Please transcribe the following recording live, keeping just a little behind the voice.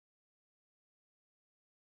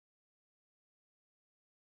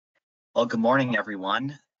Well, good morning,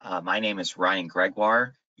 everyone. My name is Ryan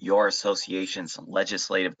Gregoire, your association's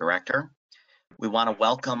legislative director. We want to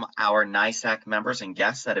welcome our NISAC members and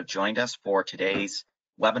guests that have joined us for today's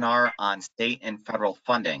webinar on state and federal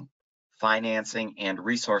funding, financing, and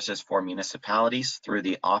resources for municipalities through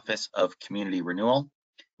the Office of Community Renewal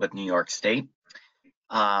with New York State.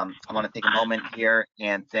 I want to take a moment here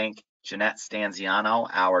and thank Jeanette Stanziano,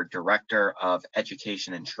 our Director of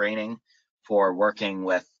Education and Training, for working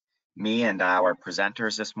with me and our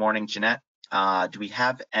presenters this morning. Jeanette, do we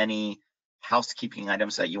have any housekeeping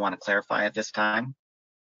items that you want to clarify at this time?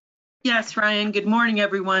 Yes, Ryan. Good morning,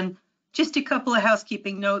 everyone. Just a couple of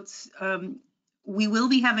housekeeping notes. We will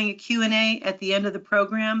be having a Q&A at the end of the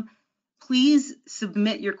program. Please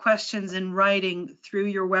submit your questions in writing through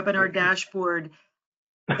your webinar dashboard.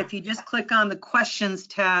 If you just click on the questions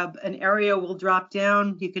tab, an area will drop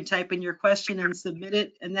down. You can type in your question and submit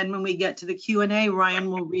it. And then when we get to the Q&A, Ryan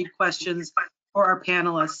will read questions for our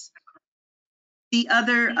panelists. The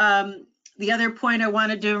other point I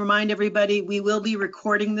wanted to remind everybody, we will be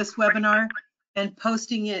recording this webinar and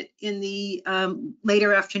posting it in the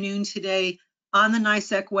later afternoon today on the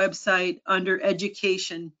NISAC website under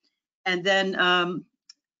education. And then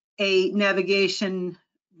a navigation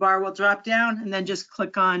bar will drop down and then just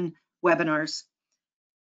click on webinars.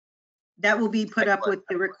 That will be put up with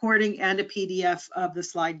the recording and a PDF of the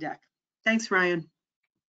slide deck. Thanks, Ryan.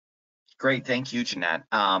 Great, thank you, Jeanette.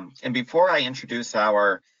 And before I introduce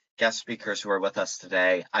our guest speakers who are with us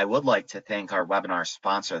today, I would like to thank our webinar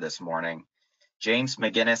sponsor this morning, James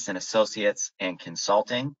McGinnis and Associates and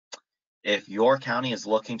Consulting. If your county is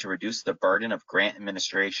looking to reduce the burden of grant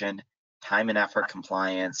administration, time and effort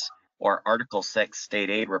compliance, or Article 6 state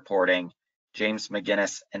aid reporting, James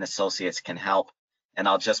McGinnis and Associates can help. And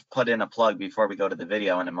I'll just put in a plug before we go to the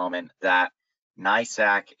video in a moment that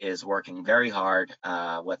NISAC is working very hard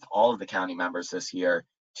with all of the county members this year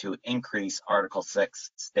to increase Article 6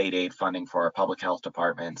 state aid funding for our public health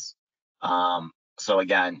departments. So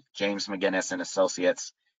again, James McGinnis and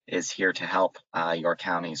Associates is here to help your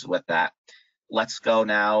counties with that. Let's go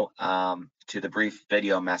now to the brief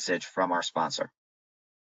video message from our sponsor.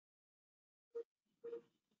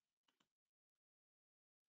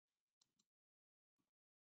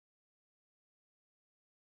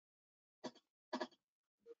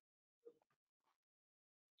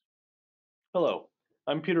 Hello,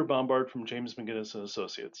 I'm Peter Bombard from James McGinnis &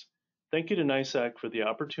 Associates. Thank you to NISAC for the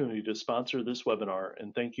opportunity to sponsor this webinar,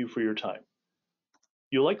 and thank you for your time.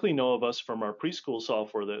 You'll likely know of us from our preschool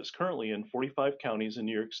software that is currently in 45 counties in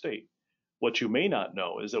New York State. What you may not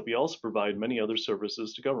know is that we also provide many other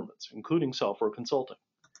services to governments, including software consulting.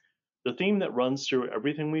 The theme that runs through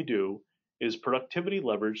everything we do is productivity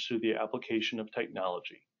leveraged through the application of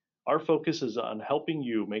technology. Our focus is on helping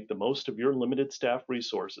you make the most of your limited staff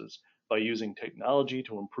resources by using technology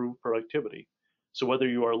to improve productivity. So whether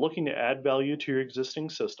you are looking to add value to your existing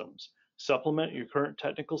systems, supplement your current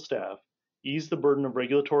technical staff, ease the burden of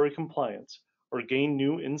regulatory compliance, or gain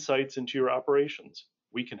new insights into your operations,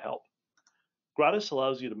 we can help. Gratis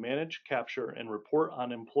allows you to manage, capture, and report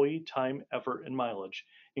on employee time, effort, and mileage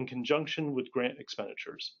in conjunction with grant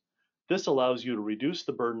expenditures. This allows you to reduce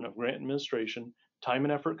the burden of grant administration, time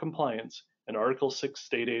and effort compliance, and Article 6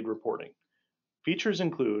 state aid reporting. Features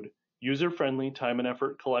include user-friendly time and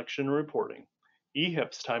effort collection and reporting,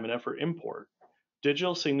 EHIP's time and effort import,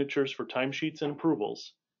 digital signatures for timesheets and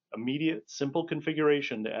approvals, immediate simple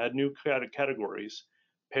configuration to add new categories,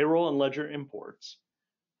 payroll and ledger imports,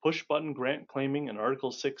 push-button grant claiming and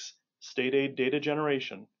Article 6 state aid data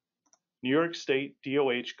generation, New York State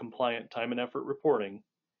DOH compliant time and effort reporting,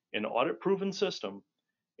 an audit-proven system,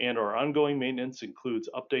 and our ongoing maintenance includes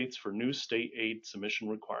updates for new state aid submission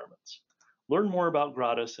requirements. Learn more about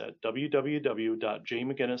Gratis at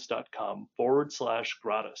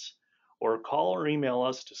www.jmcginnis.com/gratis, or call or email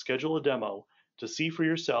us to schedule a demo to see for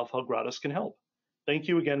yourself how Gratis can help. Thank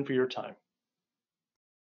you again for your time.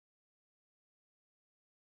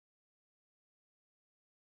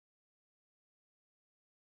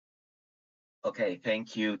 Okay,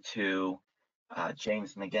 thank you to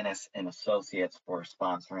James McGinnis and Associates for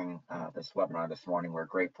sponsoring this webinar this morning. We're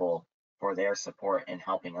grateful for their support in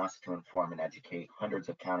helping us to inform and educate hundreds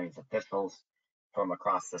of counties officials from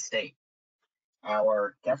across the state.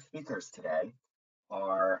 Our guest speakers today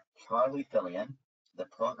are Charlie Fillion, the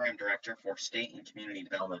Program Director for State and Community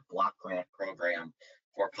Development Block Grant Program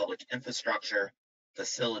for Public Infrastructure,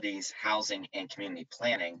 Facilities, Housing, and Community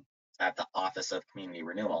Planning at the Office of Community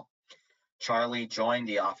Renewal. Charlie joined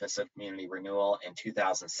the Office of Community Renewal in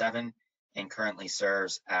 2007 and currently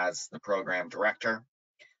serves as the Program Director.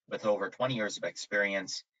 With over 20 years of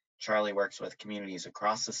experience, Charlie works with communities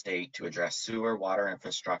across the state to address sewer, water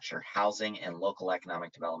infrastructure, housing, and local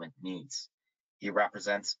economic development needs. He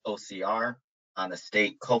represents OCR on the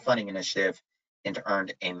state co-funding initiative and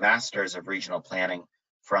earned a Master's of Regional Planning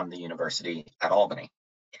from the University at Albany.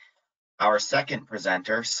 Our second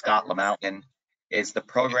presenter, Scott LaMountain, is the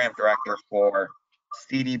Program Director for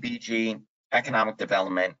CDBG Economic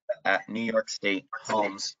Development at New York State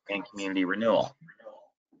Homes and Community Renewal.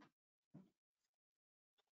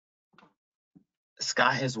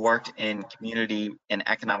 Scott has worked in community and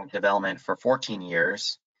economic development for 14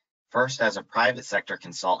 years, first as a private sector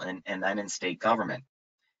consultant and then in state government.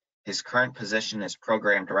 His current position is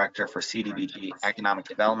Program Director for CDBG Economic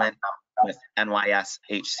Development with NYS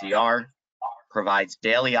HCR, provides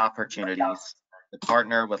daily opportunities to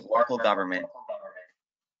partner with local government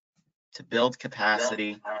to build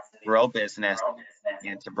capacity, grow business,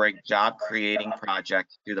 and to bring job-creating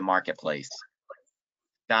projects to the marketplace.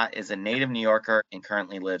 Scott is a native New Yorker and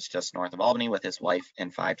currently lives just north of Albany with his wife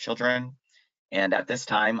and 5 children. And at this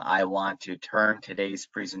time, I want to turn today's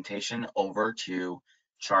presentation over to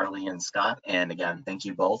Charlie and Scott. And again, thank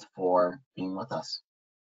you both for being with us.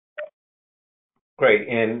 Great.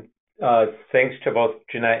 And thanks to both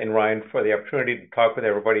Jeanette and Ryan for the opportunity to talk with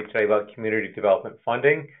everybody today about community development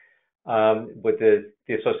funding with the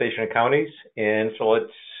Association of Counties. And so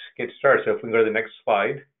let's get started. So if we can go to the next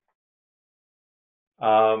slide.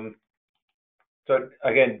 So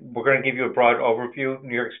again, we're going to give you a broad overview.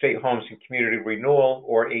 New York State Homes and Community Renewal,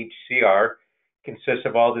 or HCR, consists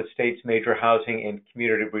of all the state's major housing and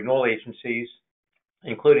community renewal agencies,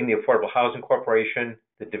 including the Affordable Housing Corporation,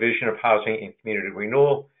 the Division of Housing and Community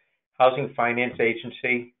Renewal, Housing Finance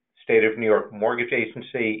Agency, State of New York Mortgage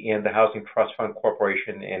Agency, and the Housing Trust Fund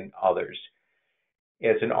Corporation, and others.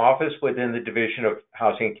 It's an office within the Division of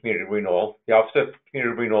Housing and Community Renewal. The Office of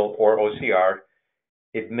Community Renewal, or OCR,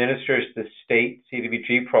 administers the state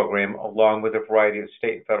CDBG program along with a variety of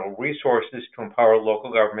state and federal resources to empower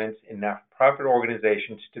local governments and not-for-profit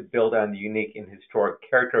organizations to build on the unique and historic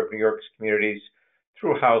character of New York's communities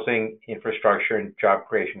through housing, infrastructure, and job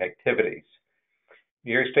creation activities.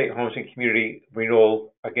 New York State Homes and Community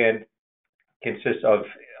Renewal, again, consists of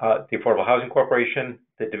the Affordable Housing Corporation,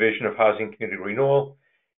 the Division of Housing and Community Renewal,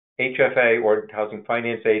 HFA, or Housing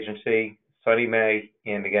Finance Agency, Sunny Mae,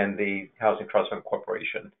 and again, the Housing Trust Fund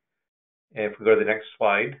Corporation. And if we go to the next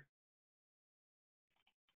slide.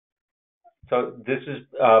 So this is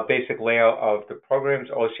a basic layout of the programs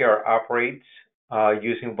OCR operates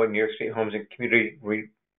using what New York State Homes and Community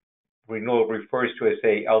Renewal refers to as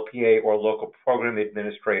a LPA, or Local Program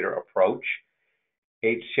Administrator approach.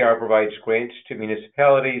 HCR provides grants to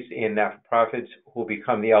municipalities and not-for-profits who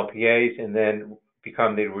become the LPAs and then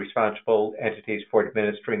become the responsible entities for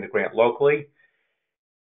administering the grant locally.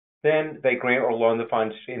 Then they grant or loan the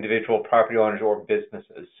funds to individual property owners or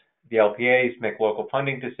businesses. The LPAs make local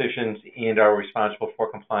funding decisions and are responsible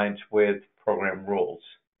for compliance with program rules.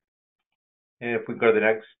 And if we go to the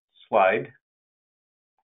next slide.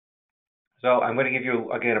 So I'm going to give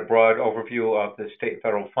you, again, a broad overview of the state and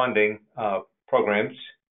federal funding programs.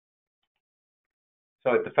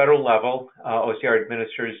 So at the federal level, OCR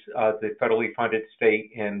administers the federally funded state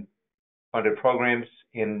and funded programs.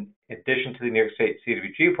 In addition to the New York State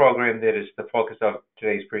CDBG program that is the focus of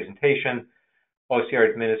today's presentation, OCR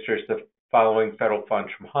administers the following federal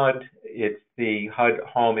funds from HUD. It's the HUD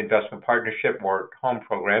Home Investment Partnership, or HOME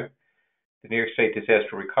program, the New York State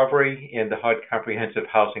Disaster Recovery, and the HUD Comprehensive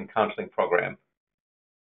Housing Counseling Program.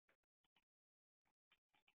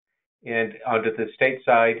 And under the state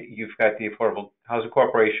side, you've got the Affordable Housing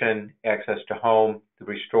Corporation, Access to Home, the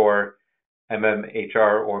Restore,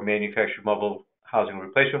 MMHR, or Manufactured Mobile Housing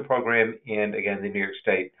Replacement Program, and again, the New York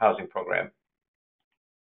State Housing Program.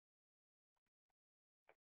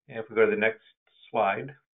 And if we go to the next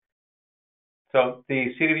slide. So the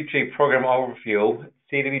CDBG program overview.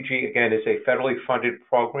 CDBG, again, is a federally funded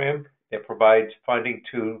program that provides funding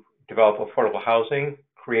to develop affordable housing,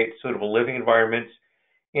 create suitable living environments,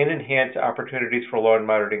 and enhance opportunities for low and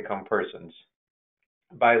moderate income persons.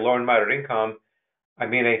 By low and moderate income, I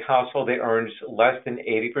mean a household that earns less than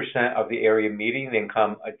 80% of the area median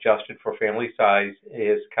income adjusted for family size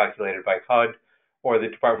is calculated by HUD or the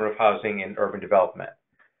Department of Housing and Urban Development.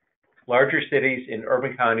 Larger cities and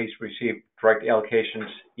urban counties receive direct allocations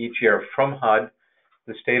each year from HUD.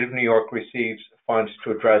 The state of New York receives funds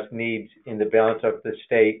to address needs in the balance of the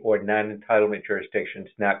state or non-entitlement jurisdictions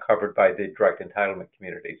not covered by the direct entitlement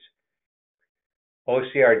communities.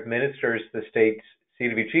 OCR administers the state's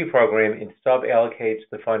CDBG program and sub-allocates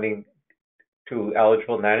the funding to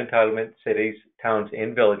eligible non-entitlement cities, towns,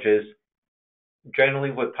 and villages, generally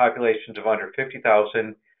with populations of under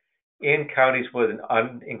 50,000 in counties with an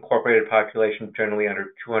unincorporated population generally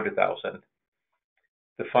under 200,000.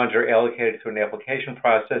 The funds are allocated through an application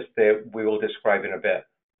process that we will describe in a bit.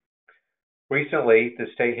 Recently, the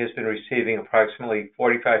state has been receiving approximately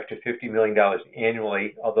 $45 to $50 million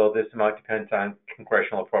annually, although this amount depends on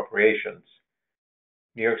congressional appropriations.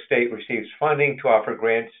 New York State receives funding to offer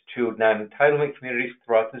grants to non-entitlement communities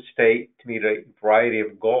throughout the state to meet a variety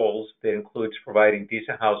of goals that includes providing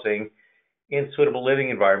decent housing and suitable living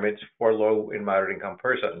environments for low and moderate income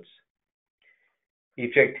persons.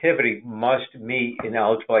 Each activity must meet an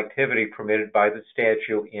eligible activity permitted by the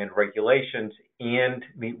statute and regulations and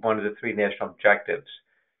meet one of the three national objectives.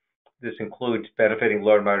 This includes benefiting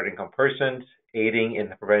low and moderate income persons, aiding in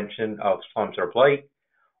the prevention of slums or blight,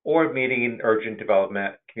 or meeting an urgent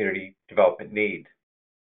community development need.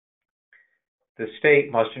 The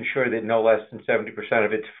state must ensure that no less than 70%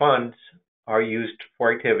 of its funds are used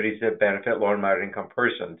for activities that benefit low and moderate income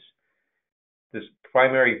persons. This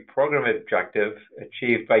primary program objective,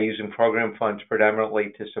 achieved by using program funds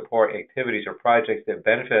predominantly to support activities or projects that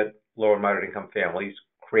benefit low and moderate income families,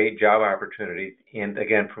 create job opportunities, and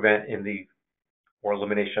again, prevent or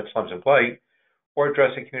elimination of slums and blight, or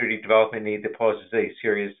address a community development need that poses a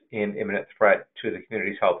serious and imminent threat to the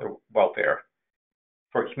community's health or welfare.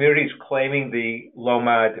 For communities claiming the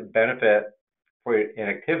low-mod benefit for an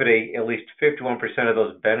activity, at least 51% of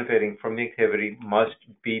those benefiting from the activity must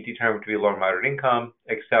be determined to be low or moderate income,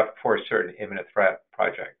 except for certain imminent threat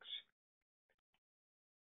projects.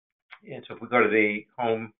 And so if we go to the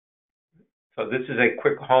home, so this is a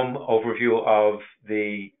quick home overview of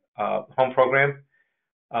the home program.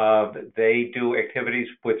 They do activities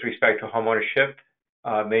with respect to home ownership,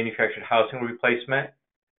 manufactured housing replacement,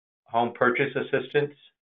 home purchase assistance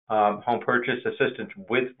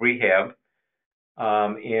with rehab,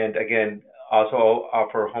 and again, also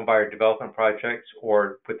offer home buyer development projects,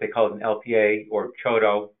 or what they call an LPA or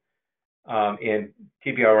CHODO, and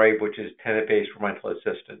TBRA, which is tenant-based rental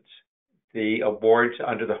assistance. The awards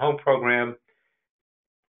under the home program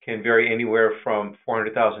can vary anywhere from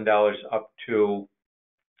 $400,000 up to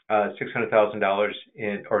 $600,000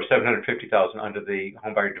 or $750,000 under the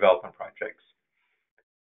home buyer development projects.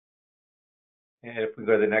 And if we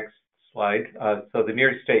go to the next slide, so the New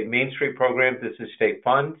York State Main Street program, this is state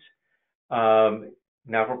funds.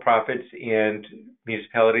 Not-for-profits and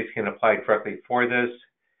municipalities can apply directly for this.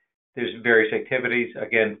 There's various activities.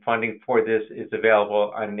 Again, funding for this is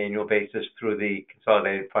available on an annual basis through the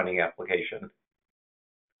consolidated funding application.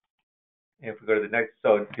 And if we go to the next,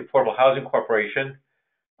 so the Affordable Housing Corporation,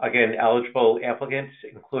 again, eligible applicants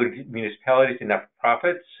include municipalities and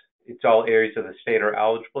not-for-profits. It's all areas of the state are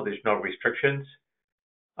eligible. There's no restrictions.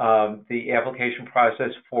 The application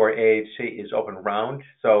process for AHC is open round,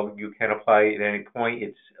 so you can apply at any point.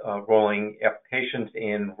 It's rolling applications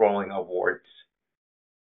and rolling awards.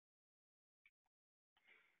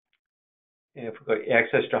 And if we go to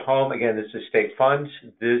access to home, again, this is state funds.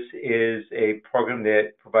 This is a program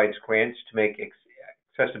that provides grants to make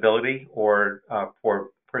accessibility or for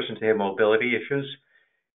persons who have mobility issues,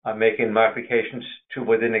 making modifications to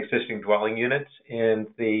within existing dwelling units, and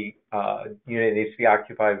the unit needs to be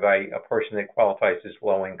occupied by a person that qualifies as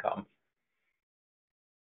low income.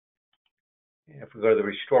 And if we go to the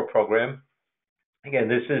Restore program, again,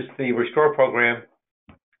 this is the Restore program.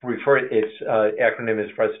 Its acronym is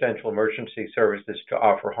Residential Emergency Services to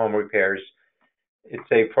offer home repairs.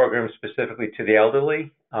 It's a program specifically to the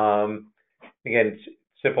elderly. Again, it's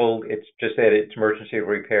simple. It's just that it's emergency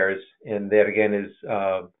repairs, and that again is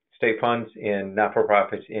state funds and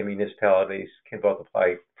not-for-profits and municipalities can both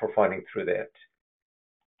apply for funding through that.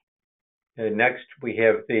 And next, we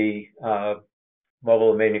have the Mobile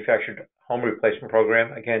and Manufactured Home Replacement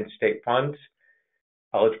Program. Again, state funds.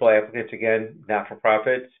 Eligible applicants, again,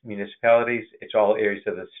 not-for-profits, municipalities. It's all areas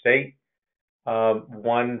of the state.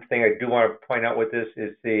 One thing I do want to point out with this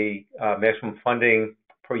is the maximum funding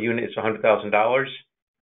per unit is $100,000.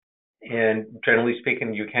 And generally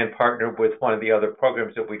speaking, you can partner with one of the other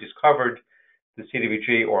programs that we just covered, the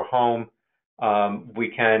CDBG or HOME. We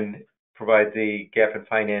can provide the gap in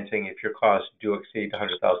financing if your costs do exceed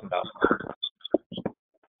 $100,000.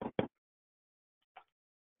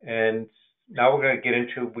 And now we're going to get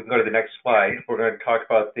into, we can go to the next slide. We're going to talk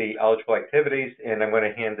about the eligible activities, and I'm going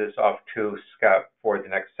to hand this off to Scott for the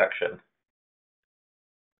next section.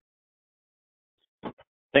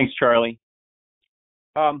 Thanks, Charlie.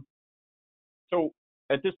 So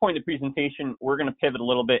at this point in the presentation, we're going to pivot a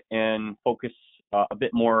little bit and focus a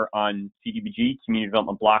bit more on CDBG, Community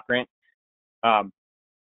Development Block Grant.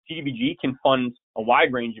 CDBG can fund a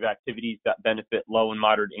wide range of activities that benefit low and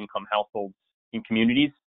moderate income households in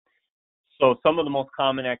communities. So some of the most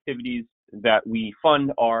common activities that we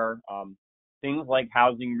fund are things like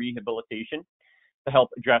housing rehabilitation to help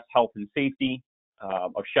address health and safety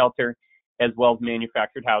of shelter, as well as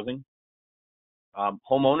manufactured housing.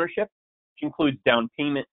 Home ownership, which includes down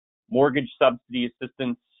payment, mortgage subsidy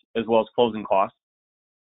assistance, as well as closing costs.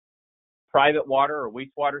 Private water or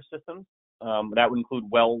wastewater systems, that would include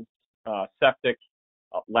wells, septic,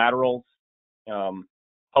 laterals,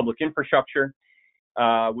 public infrastructure,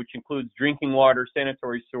 which includes drinking water,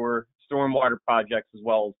 sanitary sewer, stormwater projects, as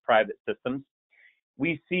well as private systems.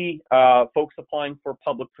 We see folks applying for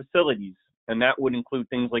public facilities, and that would include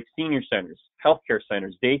things like senior centers, healthcare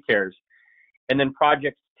centers, daycares, and then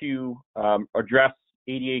projects to address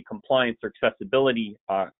ADA compliance or accessibility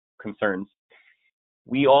concerns.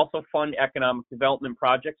 We also fund economic development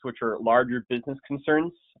projects, which are larger business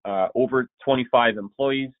concerns, over 25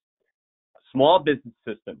 employees. Small business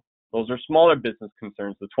system, those are smaller business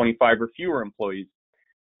concerns, with 25 or fewer employees.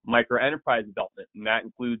 Micro enterprise development, and that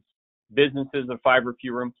includes businesses of 5 or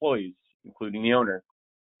fewer employees, including the owner.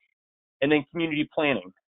 And then community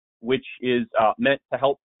planning, which is meant to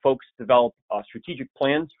help folks develop strategic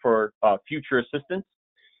plans for future assistance.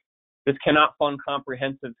 This cannot fund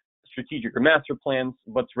comprehensive strategic or master plans,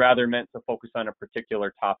 but it's rather meant to focus on a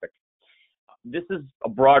particular topic. This is a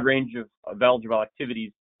broad range of eligible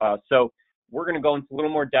activities. So we're going to go into a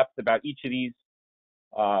little more depth about each of these,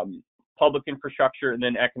 public infrastructure, and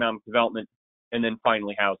then economic development, and then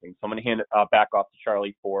finally housing. So I'm going to hand it back off to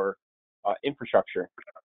Charlie for infrastructure.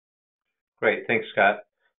 Great, thanks, Scott.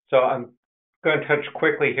 So I'm going to touch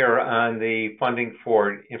quickly here on the funding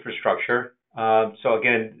for infrastructure. So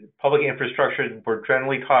again, public infrastructure, we're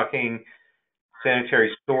generally talking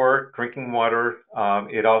sanitary sewer, drinking water.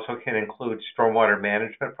 It also can include stormwater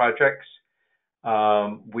management projects.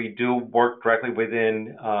 We do work directly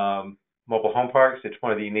within mobile home parks. It's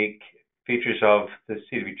one of the unique features of the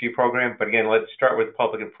CDBG program. But again, let's start with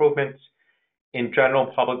public improvements. In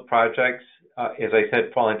general, public projects, as I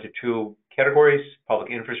said, fall into 2 categories: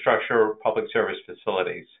 public infrastructure, public service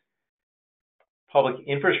facilities. Public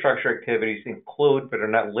infrastructure activities include, but are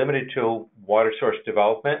not limited to, water source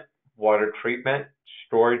development, water treatment,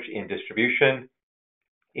 storage and distribution,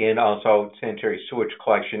 and also sanitary sewage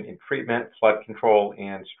collection and treatment, flood control,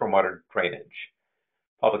 and stormwater drainage.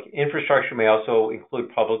 Public infrastructure may also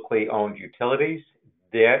include publicly owned utilities.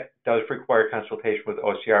 That does require consultation with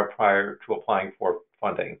OCR prior to applying for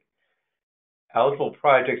funding. Eligible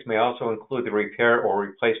projects may also include the repair or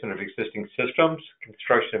replacement of existing systems,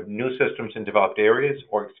 construction of new systems in developed areas,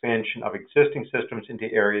 or expansion of existing systems into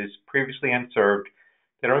areas previously unserved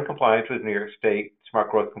that are in compliance with New York State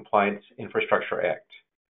Smart Growth Compliance Infrastructure Act.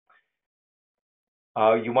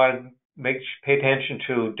 You want to pay attention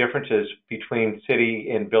to differences between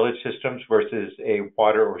city and village systems versus a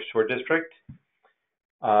water or sewer district.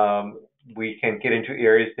 We can get into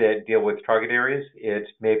areas that deal with target areas. It's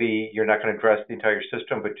maybe you're not going to address the entire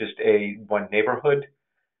system, but just one neighborhood.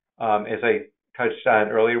 As I touched on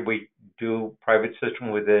earlier, we do private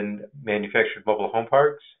system within manufactured mobile home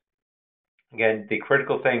parks. Again, the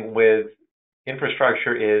critical thing with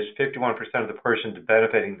infrastructure is 51% of the persons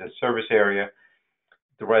benefiting the service area,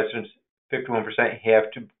 the residents, 51%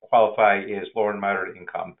 have to qualify as lower and moderate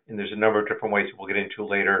income. And there's a number of different ways that we'll get into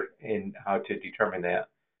later in how to determine that.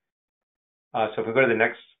 So if we go to the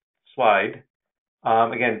next slide,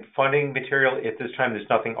 again, funding material, at this time, there's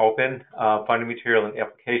nothing open. Funding material and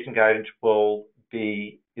application guidance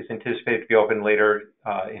is anticipated to be open later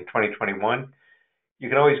in 2021. You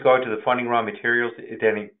can always go to the funding raw materials at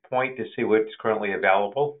any point to see what's currently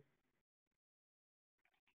available.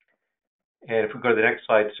 And if we go to the next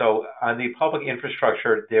slide, so on the public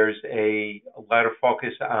infrastructure, there's a lot of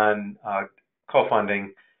focus on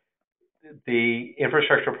co-funding. The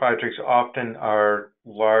infrastructure projects often are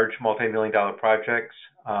large multi-million-dollar projects.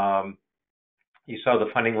 You saw the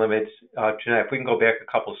funding limits. Jeanette, if we can go back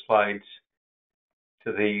a couple of slides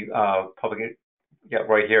to the public, yeah,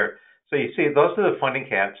 right here. So you see, those are the funding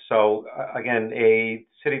caps. So again, a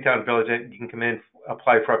city, town, village, you can come in,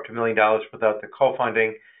 apply for up to $1 million without the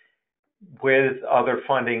co-funding. With other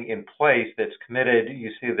funding in place that's committed,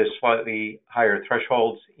 you see the slightly higher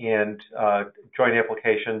thresholds and joint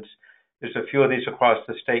applications. There's a few of these across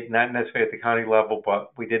the state, not necessarily at the county level,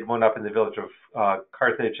 but we did one up in the village of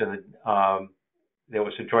Carthage, and there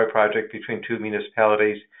was a joint project between 2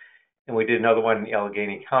 municipalities. And we did another one in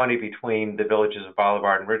Allegheny County between the villages of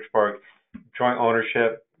Bolivar and Richburg. Joint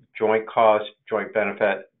ownership, joint cost, joint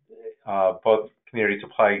benefit. Both communities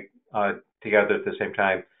apply together at the same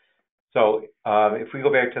time. So if we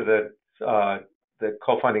go back to the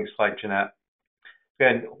co-funding slide, Jeanette.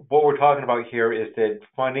 Ben, what we're talking about here is that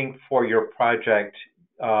funding for your project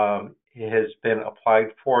has been applied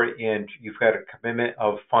for, and you've got a commitment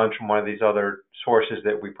of funds from one of these other sources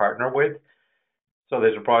that we partner with. So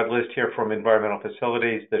there's a broad list here from environmental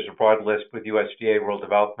facilities. There's a broad list with USDA Rural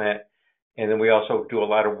Development, and then we also do a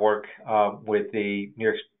lot of work with the New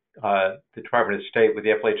York, the Department of State, with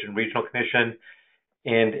the Appalachian Regional Commission,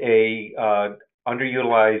 and a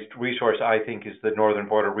underutilized resource, I think, is the Northern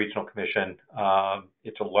Border Regional Commission.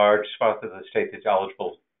 It's a large swath of the state that's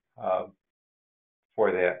eligible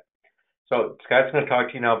for that. So Scott's going to talk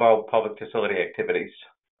to you now about public facility activities.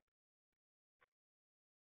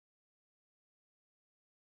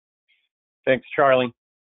 Thanks, Charlie.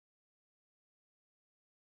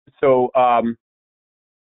 So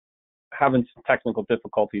having some technical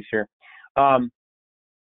difficulties here.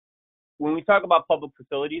 When we talk about public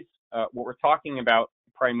facilities, what we're talking about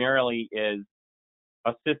primarily is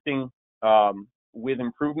assisting with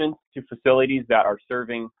improvements to facilities that are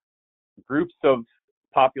serving groups of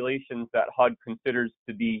populations that HUD considers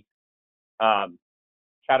to be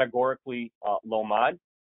categorically low mod.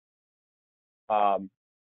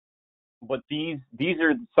 But these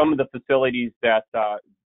are some of the facilities that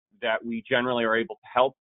that we generally are able to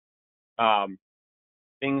help.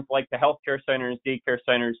 Things like the healthcare centers, daycare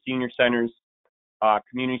centers, senior centers,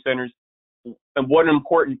 community centers. And one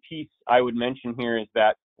important piece I would mention here is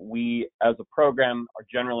that we, as a program,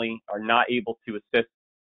 are not able to assist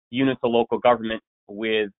units of local government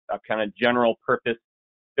with a kind of general purpose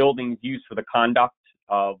buildings used for the conduct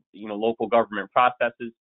of local government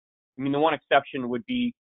processes. I mean, the one exception would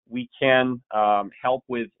be we can help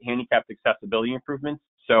with handicapped accessibility improvements.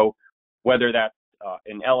 So whether that's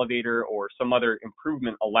an elevator or some other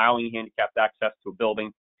improvement allowing handicapped access to a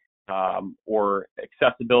building, or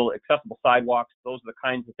accessible sidewalks, those are the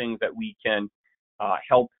kinds of things that we can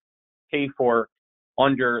help pay for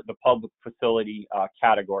under the public facility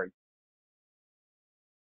category.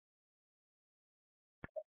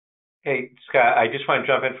 Hey, Scott, I just want to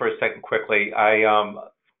jump in for a second quickly. I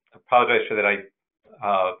apologize for that I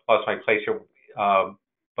lost my place here.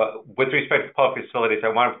 But with respect to public facilities, I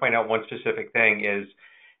want to point out one specific thing is,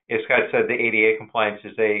 as Scott said, the ADA compliance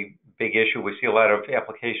is a big issue. We see a lot of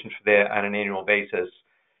applications for that on an annual basis.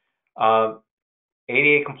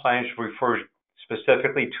 ADA compliance refers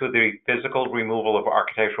specifically to the physical removal of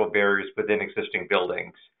architectural barriers within existing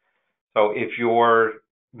buildings. So if your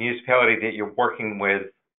municipality that you're working with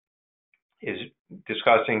is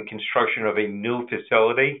discussing construction of a new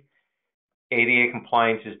facility, ADA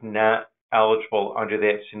compliance is not eligible under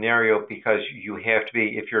that scenario, because you have to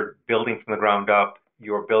be, if you're building from the ground up,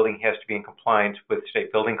 your building has to be in compliance with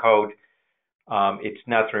state building code. It's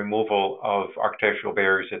not the removal of architectural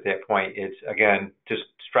barriers at that point. It's, again, just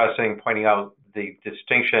pointing out the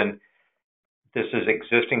distinction. This is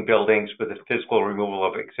existing buildings with the physical removal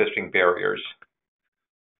of existing barriers.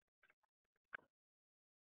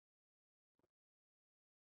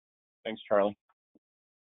 Thanks, Charlie.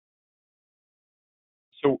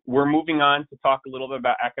 So we're moving on to talk a little bit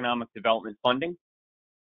about economic development funding.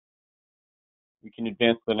 We can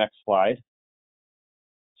advance to the next slide.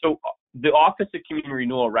 So the Office of Community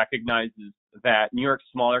Renewal recognizes that New York's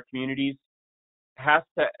smaller communities has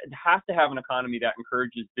to have an economy that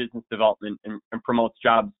encourages business development and promotes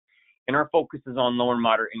jobs. And our focus is on low and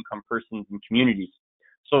moderate income persons and communities.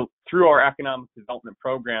 So through our economic development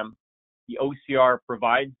program, the OCR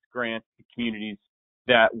provides grants to communities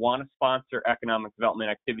that want to sponsor economic development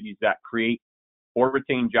activities that create or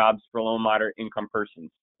retain jobs for low and moderate income persons.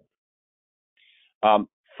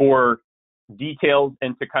 For details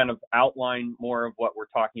and to kind of outline more of what we're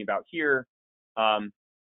talking about here,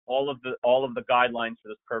 all of the guidelines for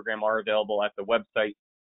this program are available at the website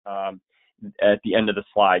at the end of the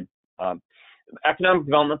slide. Economic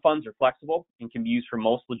development funds are flexible and can be used for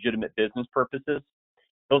most legitimate business purposes.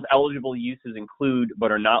 Those eligible uses include,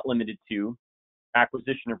 but are not limited to,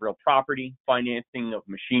 acquisition of real property, financing of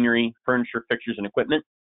machinery, furniture, fixtures, and equipment,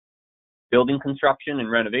 building construction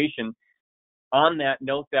and renovation. On that,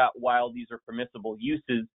 note that while these are permissible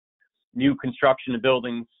uses, new construction of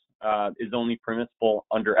buildings is only permissible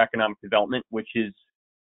under economic development, which is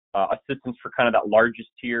assistance for kind of that largest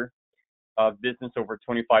tier of business over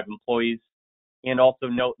 25 employees. And also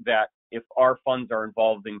note that if our funds are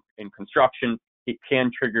involved in construction, it can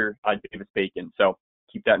trigger Davis-Bacon. So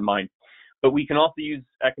keep that in mind. But we can also use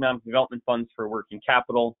economic development funds for working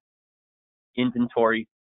capital, inventory,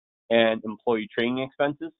 and employee training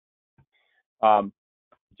expenses.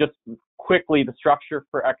 Just quickly, the structure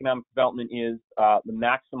for economic development is the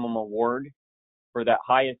maximum award for that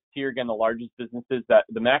highest tier, again, the largest businesses, that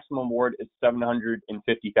the maximum award is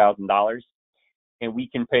 $750,000. and we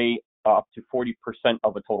can pay up to 40%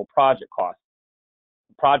 of a total project cost.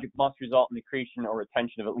 The project must result in the creation or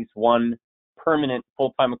retention of at least one permanent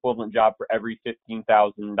full-time equivalent job for every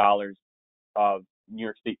 $15,000 of New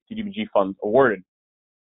York State CDBG funds awarded.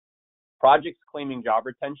 Projects claiming job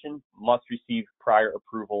retention must receive prior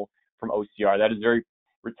approval from OCR.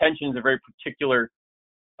 Retention is a very particular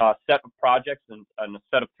set of projects and a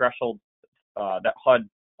set of thresholds that HUD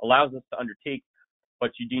allows us to undertake,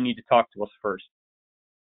 but you do need to talk to us first.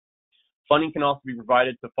 Funding can also be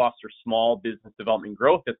provided to foster small business development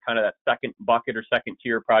growth. That's kind of that second bucket or second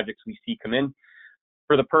tier projects we see come in.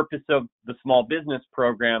 For the purpose of the small business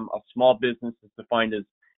program, a small business is defined as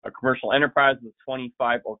a commercial enterprise with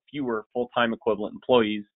 25 or fewer full-time equivalent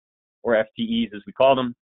employees, or FTEs as we call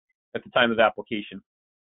them, at the time of application.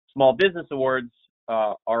 Small business awards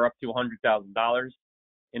are up to $100,000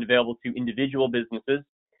 and available to individual businesses.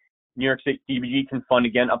 New York State CDBG can fund,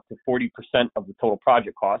 again, up to 40% of the total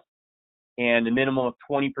project cost, and a minimum of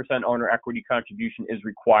 20% owner equity contribution is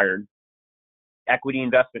required. Equity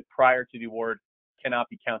investment prior to the award cannot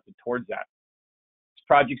be counted towards that.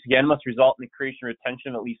 Projects, again, must result in the creation or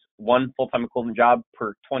retention of at least one full-time equivalent job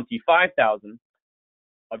per 25,000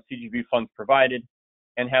 of CDBG funds provided,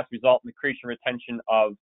 and has to result in the creation or retention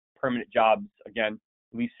of permanent jobs, again,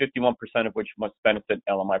 at least 51% of which must benefit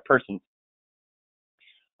LMI persons.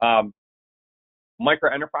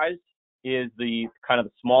 Micro enterprise is the kind of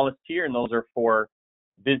the smallest tier, and those are for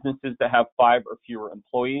businesses that have 5 or fewer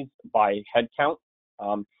employees by head count.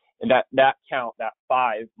 And that count, that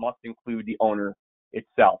 5, must include the owner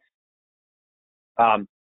itself.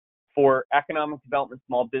 For economic development,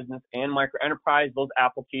 small business, and micro enterprise, those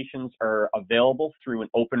applications are available through an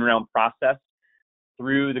open round process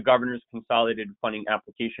through the Governor's Consolidated Funding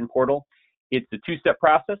Application Portal. It's a 2-step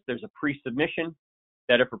process. There's a pre-submission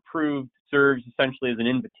that, if approved, serves essentially as an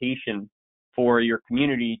invitation for your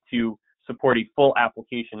community to support a full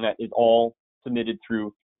application that is all submitted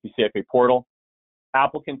through the CFA portal.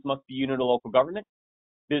 Applicants must be unit of local government.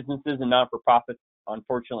 Businesses and not-for-profits,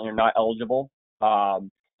 unfortunately, are not eligible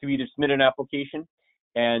to either submit an application,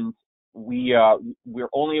 and we're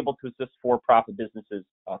only able to assist for-profit businesses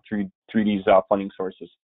through these funding sources.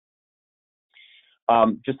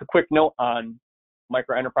 Just a quick note on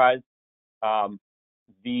micro enterprise.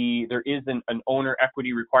 There is an owner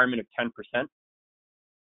equity requirement of 10%,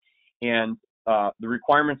 and the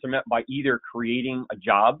requirements are met by either creating a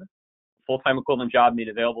job, full-time equivalent job made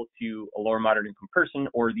available to a lower moderate income person,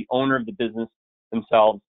 or the owner of the business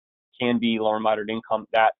themselves can be lower moderate income.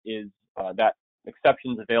 That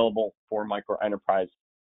exception is available for micro enterprise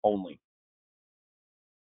only.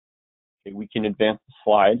 Okay, we can advance the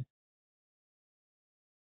slide.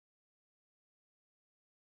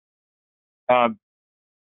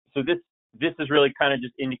 So this is really kind of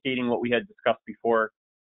just indicating what we had discussed before,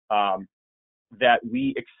 that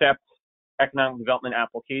we accept economic development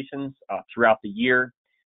applications throughout the year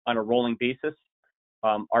on a rolling basis.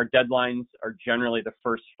 Our deadlines are generally the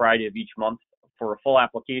first Friday of each month for a full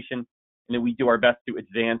application, and then we do our best to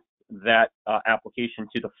advance that application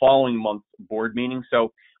to the following month's board meeting.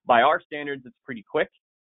 So by our standards, it's pretty quick,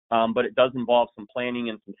 but it does involve some planning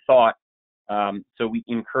and some thought. So we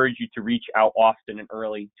encourage you to reach out often and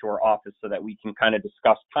early to our office so that we can kind of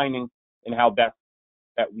discuss timing and how best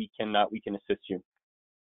that we can assist you.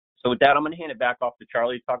 So with that, I'm going to hand it back off to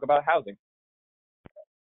Charlie to talk about housing.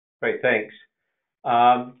 Great, thanks.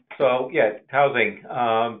 So yeah, housing.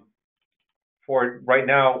 For right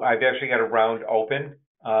now, I've actually got a round open.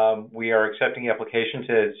 We are accepting applications,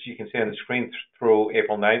 as you can see on the screen, through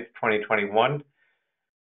April 9th, 2021.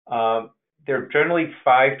 There are generally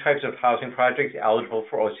 5 types of housing projects eligible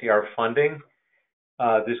for OCR funding.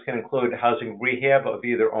 This can include housing rehab of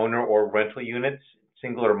either owner or rental units,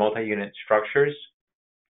 single or multi-unit structures.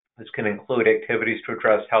 This can include activities to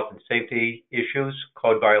address health and safety issues,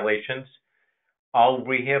 code violations. All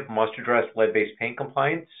rehab must address lead-based paint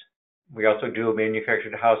compliance. We also do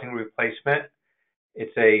manufactured housing replacement.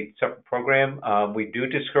 It's a separate program. We do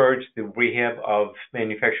discourage the rehab of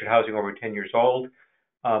manufactured housing over 10 years old.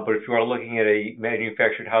 But if you are looking at a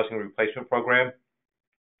manufactured housing replacement program,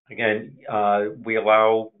 again, we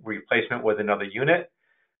allow replacement with another unit.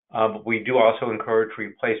 But we do also encourage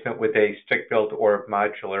replacement with a stick-built or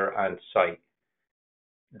modular on site.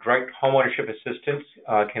 Direct homeownership assistance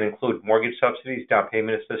can include mortgage subsidies, down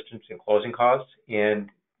payment assistance, and closing costs. And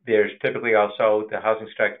there's typically also, the housing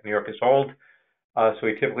stock in New York is old, so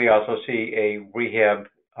we typically also see a rehab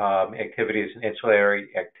activity as an ancillary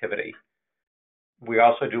activity. We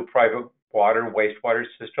also do private water, wastewater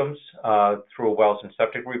systems through wells and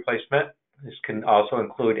septic replacement. This can also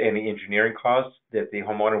include any engineering costs that the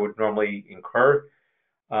homeowner would normally incur.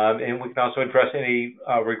 And we can also address any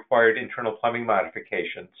required internal plumbing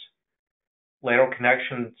modifications. Lateral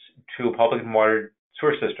connections to public and water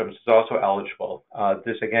sewer systems is also eligible.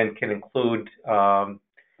 This again can include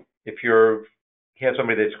if you have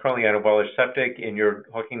somebody that's currently on a well or septic and you're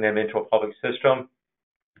hooking them into a public system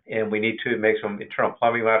and we need to make some internal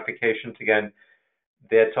plumbing modifications, again,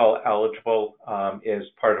 that's all eligible as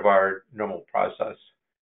part of our normal process.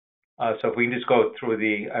 So if we can just go through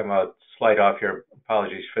I'm a slide off here,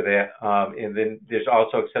 apologies for that. And then there's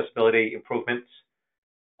also accessibility improvements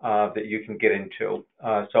that you can get into.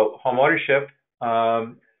 So homeownership,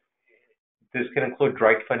 this can include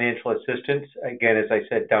direct financial assistance. Again, as I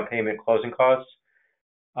said, down payment, closing costs,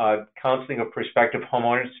 counseling of prospective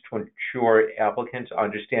homeowners to ensure applicants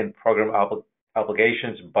understand program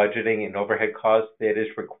obligations, budgeting, and overhead costs that is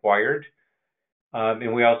required.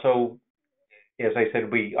 And we also, as I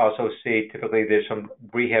said, we also see typically there's some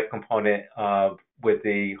rehab component with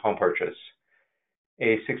the home purchase.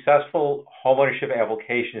 A successful homeownership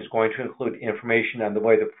application is going to include information on the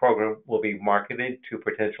way the program will be marketed to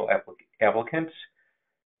potential applicants.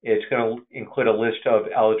 It's going to include a list of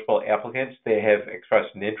eligible applicants that have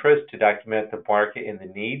expressed an interest to document the market and the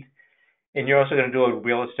need. And you're also going to do a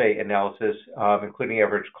real estate analysis, including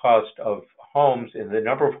average cost of homes and the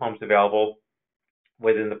number of homes available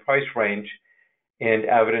within the price range, and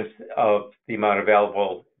evidence of the amount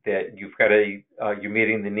available that you've got you're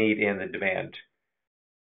meeting the need and the demand.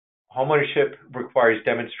 Homeownership requires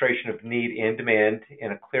demonstration of need and demand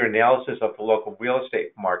and a clear analysis of the local real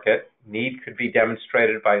estate market. Need could be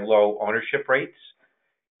demonstrated by low ownership rates.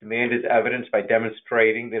 Demand is evidenced by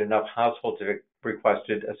demonstrating that enough households have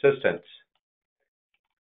requested assistance.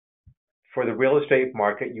 For the real estate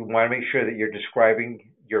market, you want to make sure that you're describing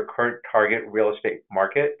your current target real estate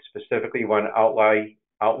market. Specifically, you want to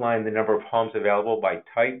outline the number of homes available by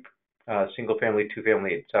type, single family, two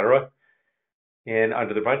family, etc. And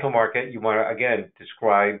under the rental market, you want to, again,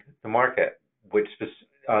 describe the market, which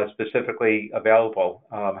specifically available,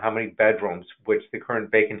 how many bedrooms, what's the current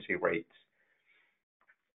vacancy rates.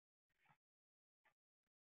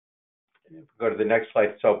 Go to the next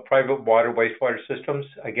slide. So private water, wastewater systems,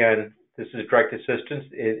 again, this is direct assistance.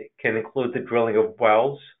 It can include the drilling of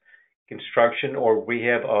wells, construction or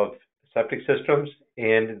rehab of septic systems,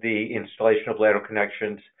 and the installation of lateral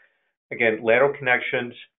connections. Again, lateral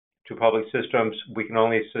connections to public systems, we can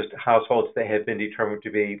only assist households that have been determined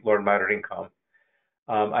to be low and moderate income.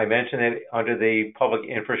 I mentioned that under the public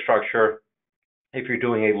infrastructure, if you're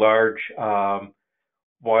doing a large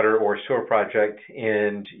water or sewer project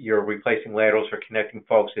and you're replacing laterals or connecting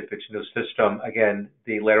folks, if it's a new system, again,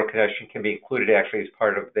 the lateral connection can be included actually as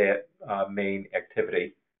part of that main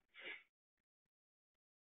activity.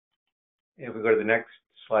 If we go to the next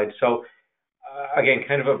slide. So again,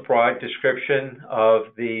 kind of a broad description of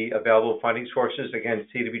the available funding sources. Again,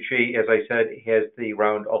 CDBG, as I said, has the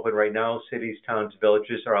round open right now. Cities, towns,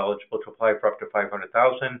 villages are eligible to apply for up to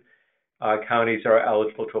 $500,000. Counties are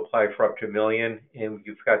eligible to apply for up to $1 million. And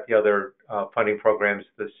you've got the other funding programs.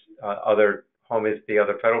 This other home is the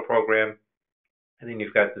other federal program. And then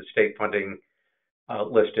you've got the state funding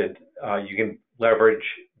listed. You can leverage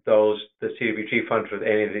the CDBG funds with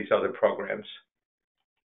any of these other programs.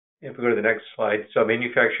 If we go to the next slide, so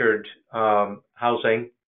manufactured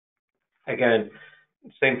housing, again,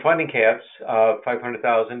 same funding caps,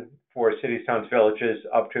 $500,000 for cities, towns, villages,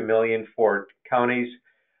 up to $1 million for counties.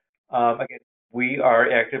 Again, we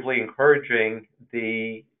are actively encouraging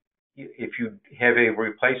if you have a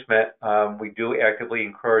replacement, we do actively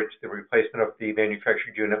encourage the replacement of the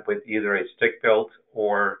manufactured unit with either a stick-built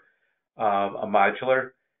or a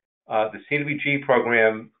modular. The CDBG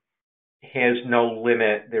program has no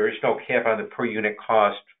limit. There is no cap on the per unit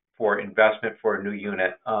cost for investment for a new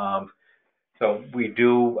unit. So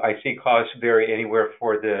I see costs vary anywhere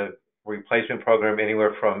for the replacement program,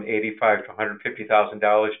 anywhere from $85,000 to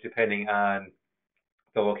 $150,000, depending on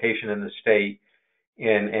the location in the state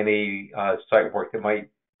and any site work that might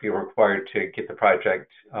be required to get the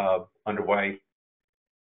project underway.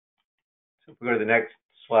 So if we go to the next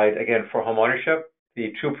slide, again, for homeownership,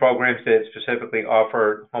 the two programs that specifically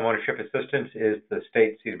offer homeownership assistance is the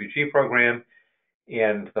state CDBG program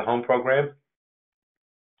and the home program.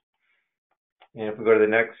 And if we go to the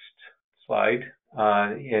next slide,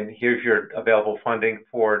 and here's your available funding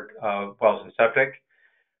for wells and septic.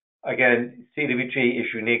 Again, CDBG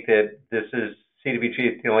is unique that CDBG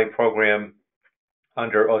is the only program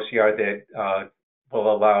under OCR that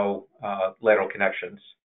will allow lateral connections.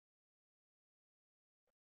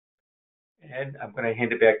 And I'm going to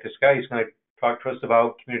hand it back to Scott. He's going to talk to us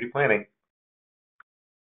about community planning.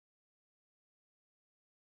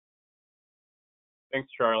 Thanks,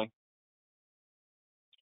 Charlie.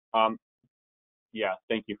 Yeah,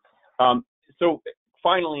 thank you. So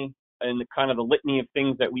finally, in the kind of the litany of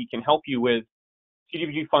things that we can help you with,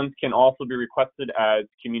 CDBG funds can also be requested as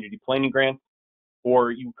community planning grants,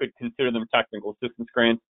 or you could consider them technical assistance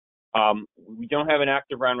grants. We don't have an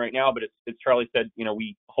active round right now, but as Charlie said,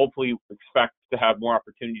 we hopefully expect to have more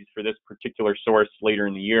opportunities for this particular source later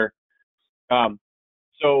in the year.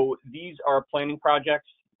 So these are planning projects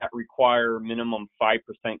that require minimum 5%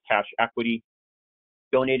 cash equity.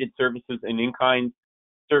 Donated services and in-kind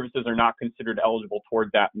services are not considered eligible toward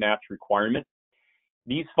that match requirement.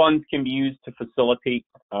 These funds can be used to facilitate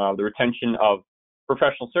the retention of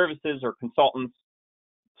professional services or consultants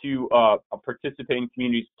to a participating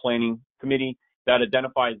communities planning committee that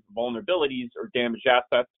identifies vulnerabilities or damaged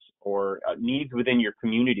assets or needs within your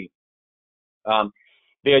community.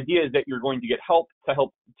 The idea is that you're going to get help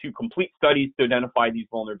to complete studies to identify these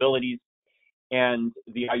vulnerabilities. And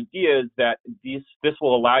the idea is that this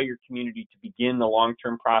will allow your community to begin the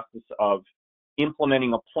long-term process of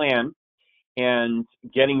implementing a plan and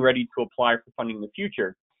getting ready to apply for funding in the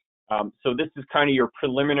future. So this is kind of your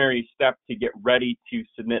preliminary step to get ready to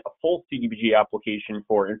submit a full CDBG application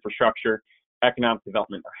for infrastructure, economic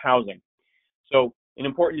development, or housing. So an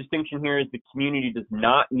important distinction here is the community does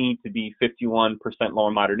not need to be 51% low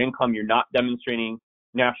and moderate income. You're not demonstrating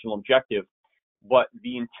national objective, but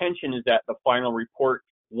the intention is that the final report,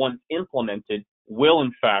 once implemented, will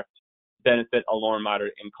in fact benefit a low and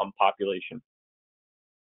moderate income population.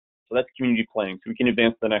 So that's community planning. So we can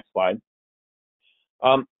advance to the next slide.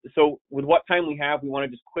 So with what time we have, we want to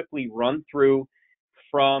just quickly run through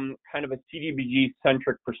from kind of a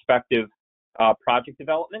CDBG-centric perspective project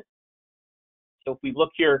development. So if we look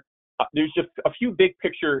here, there's just a few big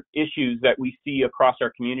picture issues that we see across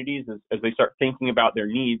our communities as they start thinking about their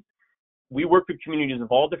needs. We work with communities of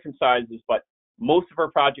all different sizes, but most of our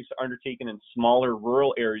projects are undertaken in smaller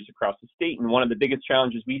rural areas across the state. And one of the biggest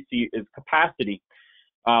challenges we see is capacity.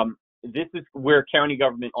 This is where county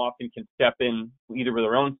government often can step in either with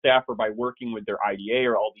their own staff or by working with their IDA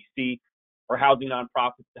or LDC or housing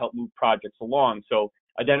nonprofits to help move projects along. So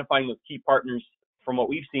identifying those key partners from what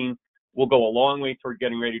we've seen will go a long way toward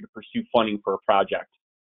getting ready to pursue funding for a project.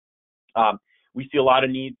 We see a lot of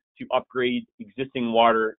needs to upgrade existing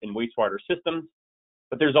water and wastewater systems,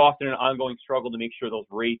 but there's often an ongoing struggle to make sure those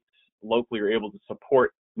rates locally are able to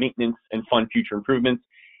support maintenance and fund future improvements.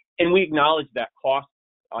 And we acknowledge that costs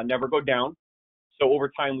never go down. So over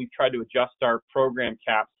time, we've tried to adjust our program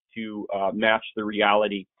caps to match the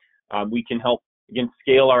reality. We can help, again,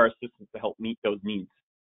 scale our assistance to help meet those needs.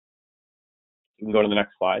 You can go to the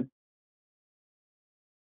next slide.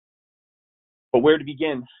 But where to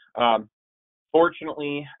begin?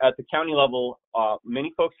 Fortunately, at the county level,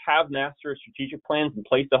 many folks have master strategic plans in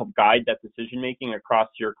place to help guide that decision-making across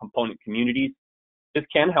your component communities. This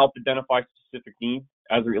can help identify specific needs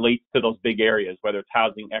as it relates to those big areas, whether it's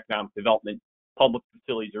housing, economic development, public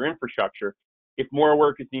facilities, or infrastructure. If more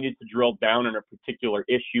work is needed to drill down on a particular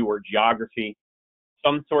issue or geography,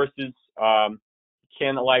 some sources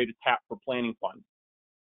can allow you to tap for planning funds.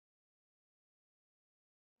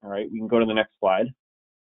 All right, we can go to the next slide.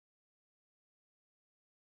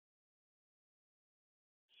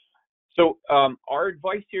 So our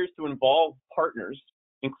advice here is to involve partners,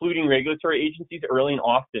 including regulatory agencies, early and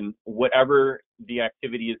often, whatever the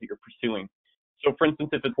activity is that you're pursuing. So for instance,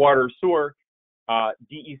 if it's water or sewer,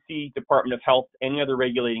 DEC, Department of Health, any other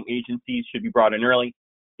regulating agencies should be brought in early.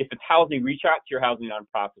 If it's housing, reach out to your housing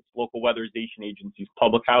nonprofits, local weatherization agencies,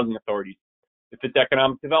 public housing authorities. If it's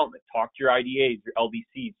economic development, talk to your IDAs, your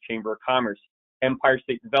LDCs, Chamber of Commerce, Empire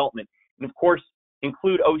State Development, and of course,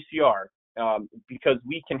 include OCR, because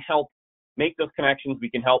we can help make those connections. We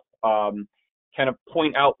can help kind of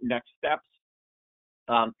point out next steps.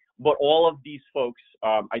 But all of these folks,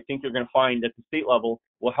 I think you're going to find at the state level,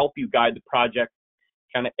 will help you guide the project,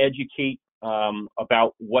 kind of educate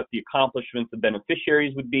about what the accomplishments of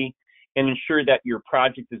beneficiaries would be, and ensure that your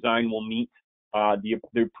project design will meet the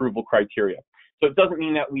approval criteria. So it doesn't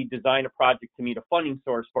mean that we design a project to meet a funding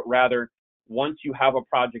source, but rather, once you have a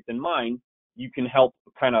project in mind, you can help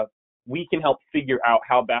we can help figure out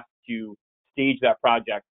how best to stage that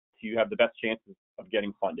project to have the best chances of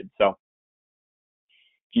getting funded. So if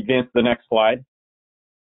you advance to the next slide.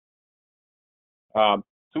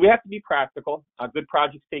 So we have to be practical. Good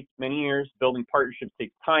projects take many years. Building partnerships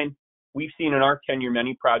takes time. We've seen in our tenure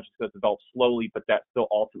many projects that develop slowly, but that still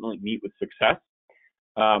ultimately meet with success.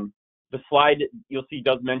 The slide you'll see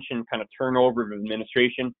does mention kind of turnover of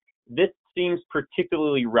administration. This seems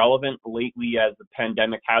particularly relevant lately as the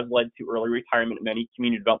pandemic has led to early retirement of many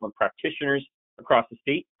community development practitioners across the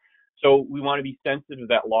state. So we want to be sensitive to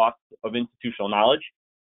that loss of institutional knowledge.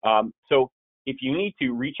 So if you need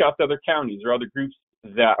to, reach out to other counties or other groups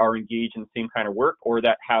that are engaged in the same kind of work or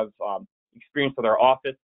that have experience with our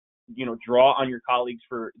office. Draw on your colleagues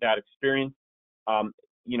for that experience.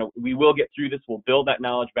 We will get through this. We'll build that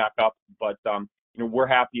knowledge back up, but we're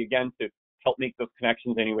happy again to help make those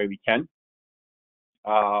connections any way we can.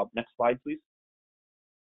 Next slide, please.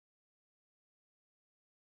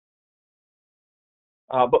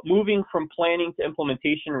 But moving from planning to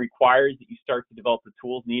implementation requires that you start to develop the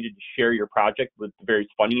tools needed to share your project with the various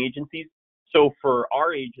funding agencies. So for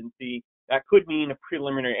our agency, that could mean a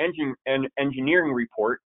preliminary engineering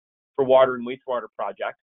report for water and wastewater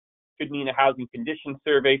projects. Could mean a housing condition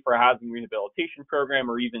survey for a housing rehabilitation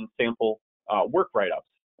program, or even sample work write-ups.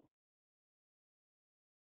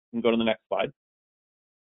 You can go to the next slide.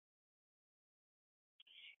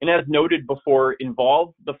 And as noted before,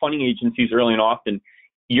 involve the funding agencies early and often.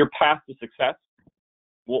 Your path to success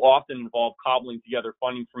will often involve cobbling together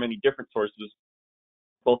funding from many different sources,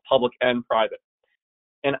 both public and private.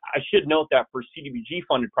 And I should note that for CDBG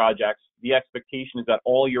funded projects, the expectation is that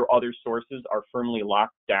all your other sources are firmly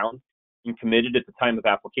locked down and committed at the time of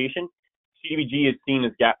application. CDBG is seen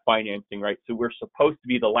as gap financing, right? So we're supposed to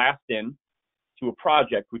be the last in to a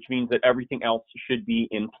project, which means that everything else should be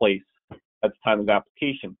in place at the time of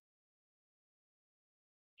application.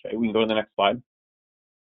 Okay, we can go to the next slide.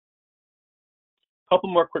 A couple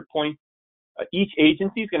more quick points. Each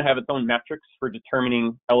agency is going to have its own metrics for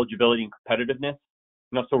determining eligibility and competitiveness.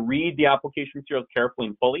 So read the application materials carefully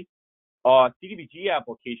and fully. CDBG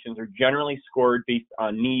applications are generally scored based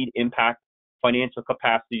on need, impact, financial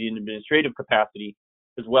capacity, and administrative capacity,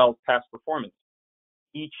 as well as past performance.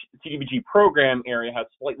 Each CDBG program area has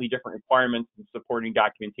slightly different requirements and supporting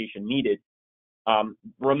documentation needed.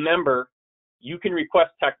 Remember, you can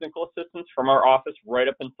request technical assistance from our office right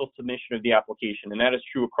up until submission of the application, and that is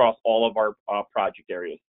true across all of our project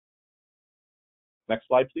areas. Next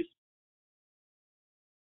slide, please.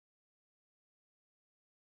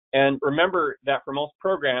 And remember that for most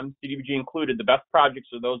programs, CDBG included, the best projects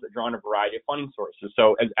are those that draw on a variety of funding sources.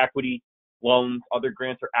 So as equity, loans, other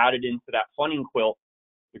grants are added into that funding quilt,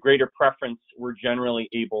 the greater preference we're generally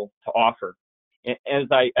able to offer. As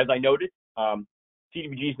I noted,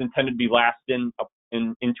 CDBG is intended to be last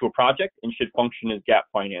into a project and should function as gap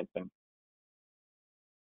financing.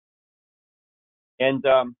 And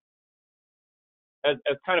as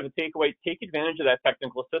kind of a takeaway, take advantage of that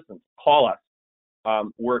technical assistance. Call us.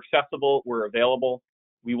 We're accessible, we're available.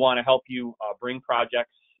 We want to help you bring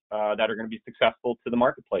projects that are going to be successful to the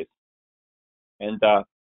marketplace. And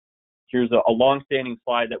here's a long-standing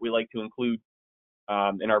slide that we like to include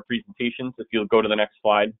in our presentations. If you'll go to the next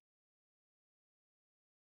slide,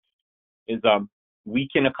 is we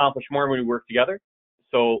can accomplish more when we work together.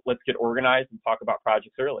 So let's get organized and talk about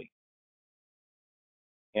projects early.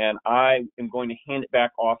 And I am going to hand it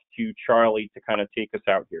back off to Charlie to kind of take us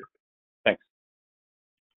out here. Thanks.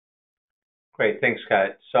 Great, thanks,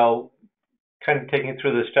 Scott. So kind of taking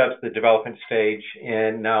through the steps, the development stage,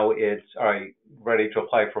 and now it's all right, ready to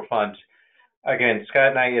apply for funds. Again,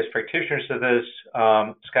 Scott and I, as practitioners of this,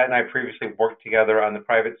 Scott and I previously worked together on the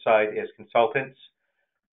private side as consultants,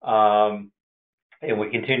 and we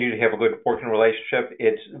continue to have a good working relationship.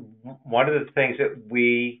 It's one of the things that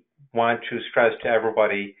we want to stress to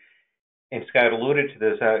everybody, and Scott alluded to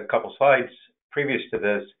this a couple slides previous to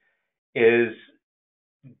this, is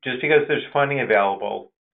just because there's funding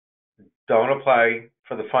available, don't apply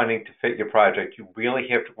for the funding to fit your project. You really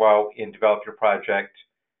have to go out and develop your project,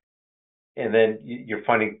 and then your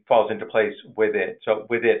funding falls into place with it. So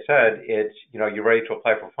with it said, it's, you're ready to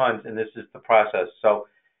apply for funds, and this is the process. So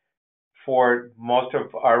for most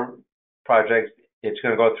of our projects, it's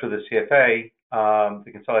going to go through the CFA,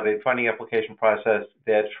 the Consolidated Funding Application process.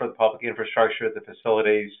 That's for the public infrastructure, the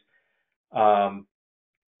facilities.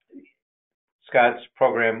 Scott's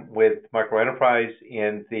program with microenterprise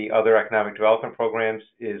and the other economic development programs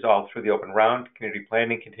is all through the open round. Community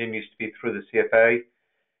planning continues to be through the CFA.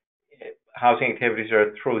 Housing activities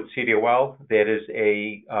are through CDOL. That is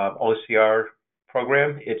a OCR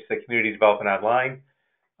program. It's the Community Development Online.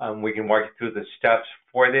 We can walk you through the steps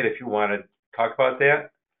for that if you want to talk about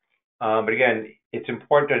that. But again, it's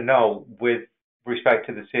important to know with respect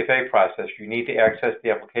to the CFA process, you need to access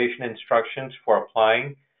the application instructions for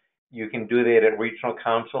applying. You can do that at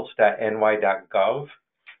regionalcouncils.ny.gov.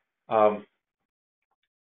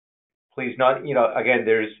 Please note, again,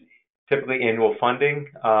 there's typically annual funding.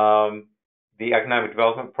 The economic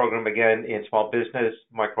development program, again, in small business,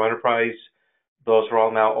 microenterprise, those are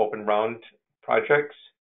all now open round projects.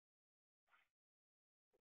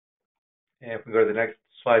 And if we go to the next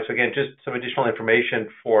slides. So again, just some additional information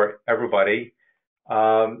for everybody.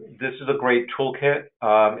 This is a great toolkit.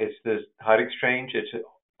 It's this HUD Exchange. It's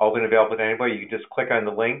open and available to anybody. You can just click on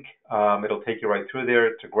the link. It'll take you right through there.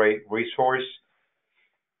 It's a great resource.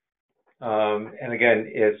 And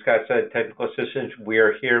again, as Scott said, technical assistance, we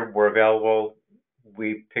are here. We're available.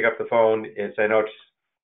 We pick up the phone. I know it's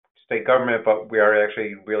state government, but we are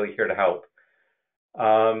actually really here to help.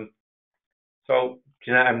 So,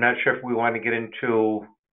 Jeanette, I'm not sure if we want to get into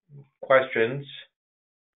questions.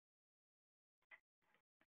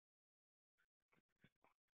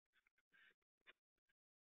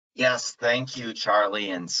 Yes, thank you,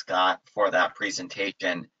 Charlie and Scott, for that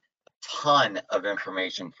presentation. Ton of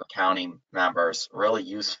information for county members, really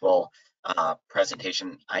useful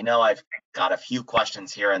presentation. I know I've got a few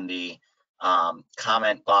questions here in the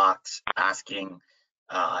comment box asking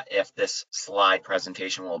if this slide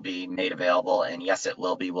presentation will be made available, and yes, it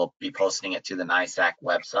will be. We'll be posting it to the NYSAC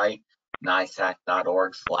website,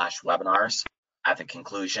 nysac.org/webinars at the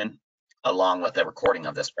conclusion, along with the recording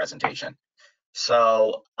of this presentation.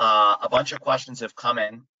 So a bunch of questions have come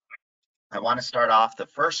in. I want to start off the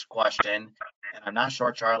first question, and I'm not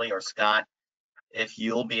sure, Charlie or Scott, if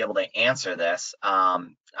you'll be able to answer this.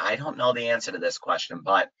 I don't know the answer to this question,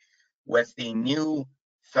 but with the new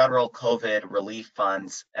federal COVID relief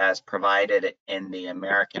funds as provided in the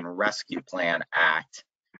American Rescue Plan Act,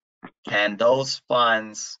 can those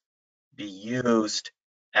funds be used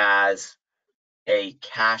as a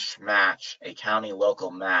cash match, a county local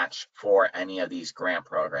match for any of these grant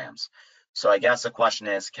programs? So I guess the question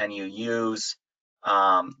is, can you use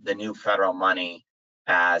the new federal money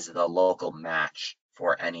as the local match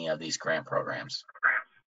for any of these grant programs?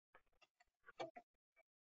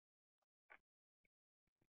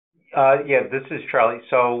 Yeah, this is Charlie.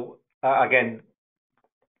 So again,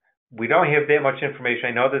 we don't have that much information.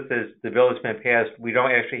 I know that the bill has been passed. We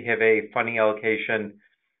don't actually have a funding allocation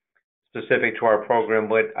specific to our program.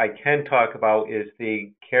 What I can talk about is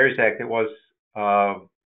the CARES Act that was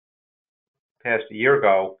passed a year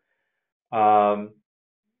ago. You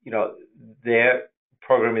know, that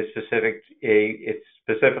program is specific. It's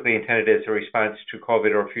specifically intended as a response to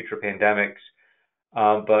COVID or future pandemics.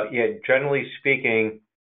 But yeah, generally speaking,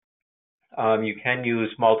 you can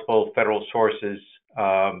use multiple federal sources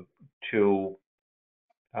to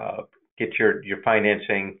get your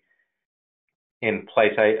financing in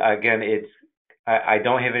place. I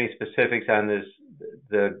don't have any specifics on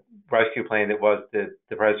the rescue plan that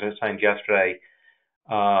the president signed yesterday.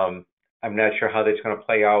 I'm not sure how that's going to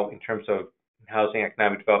play out in terms of housing,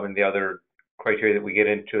 economic development, the other criteria that we get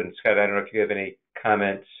into. And Scott, I don't know if you have any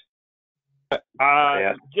comments.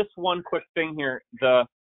 Just one quick thing here.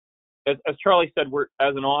 As Charlie said, we're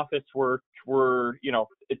as an office, we're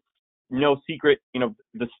it's no secret.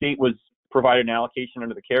 The state was provided an allocation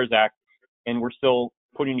under the CARES Act, and we're still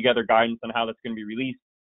putting together guidance on how that's going to be released.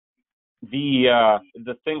 The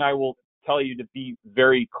thing I will tell you to be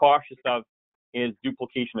very cautious of is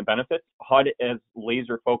duplication of benefits. HUD is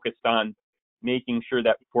laser focused on making sure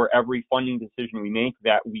that for every funding decision we make,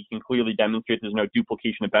 that we can clearly demonstrate there's no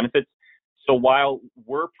duplication of benefits. So while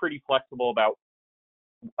we're pretty flexible about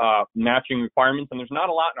matching requirements, and there's not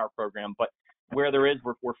a lot in our program, but where there is,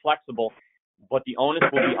 we're flexible. But the onus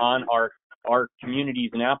will be on our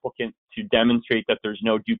communities and applicants to demonstrate that there's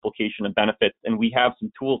no duplication of benefits. And we have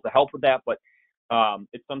some tools to help with that, but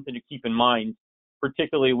it's something to keep in mind,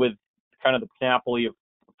 particularly with kind of the panoply of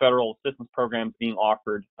federal assistance programs being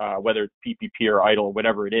offered, whether it's PPP or EIDL or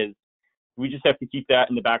whatever it is. We just have to keep that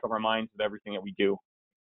in the back of our minds with everything that we do.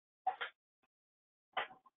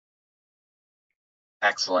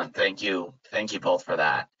 Excellent. Thank you. Thank you both for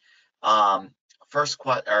that.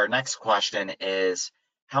 Next question is,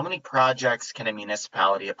 how many projects can a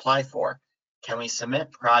municipality apply for? Can we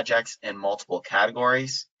submit projects in multiple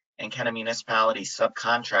categories? And can a municipality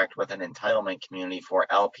subcontract with an entitlement community for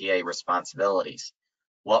LPA responsibilities?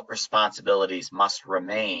 What responsibilities must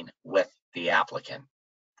remain with the applicant?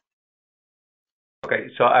 Okay,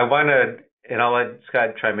 so I want to, and I'll let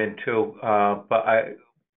Scott chime in too,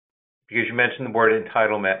 because you mentioned the word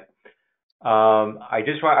entitlement. I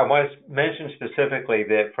want to mention specifically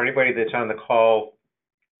that for anybody that's on the call,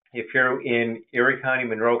 if you're in Erie County,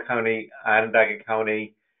 Monroe County, Onondaga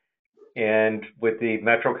County, and with the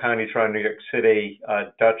metro counties around New York City,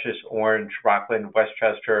 Dutchess, Orange, Rockland,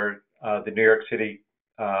 Westchester, the New York City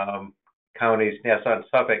counties, Nassau and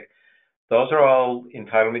Suffolk, those are all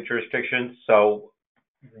entitlement jurisdictions. So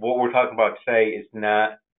what we're talking about today is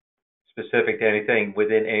not specific to anything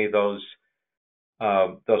within any of those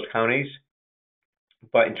counties.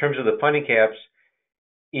 But in terms of the funding caps,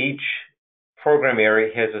 each program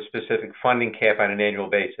area has a specific funding cap on an annual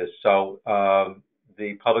basis. So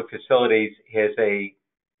the public facilities has a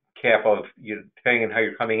cap of, depending on how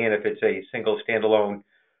you're coming in, if it's a single standalone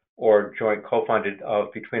or joint co-funded,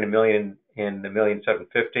 of between $1 million and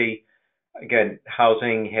 $1,750,000. Again,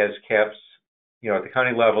 housing has caps, at the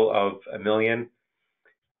county level of $1 million.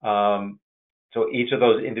 So each of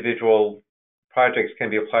those individual projects can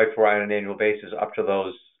be applied for on an annual basis up to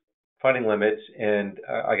those funding limits. And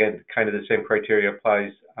again, kind of the same criteria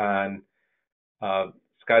applies on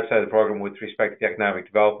Scott's side of the program with respect to the economic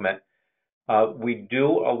development. We do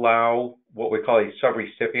allow what we call a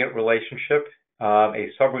subrecipient relationship. A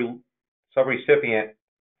subrecipient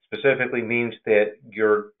specifically means that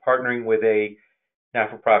you're partnering with a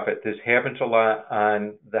not-for-profit. This happens a lot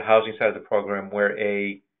on the housing side of the program, where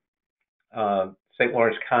a St.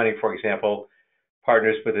 Lawrence County, for example,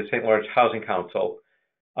 partners with the St. Lawrence Housing Council.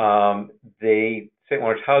 The St.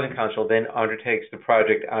 Lawrence Housing Council then undertakes the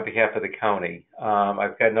project on behalf of the county.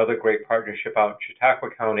 I've got another great partnership out in Chautauqua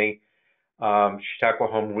County, Chautauqua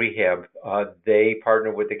Home Rehab. They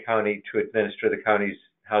partner with the county to administer the county's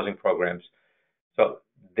housing programs. So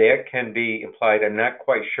that can be implied. I'm not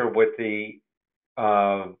quite sure what the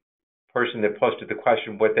person that posted the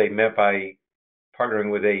question, what they meant by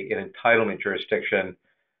partnering with an entitlement jurisdiction.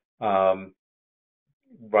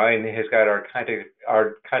 Ryan has got our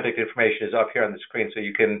contact information is up here on the screen, so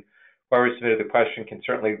you can, whoever submitted the question can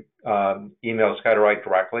certainly email Scott or I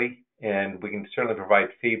directly, and we can certainly provide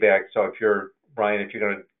feedback. So if you're, Ryan, if you're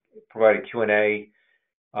going to provide a Q&A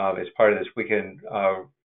as part of this, we can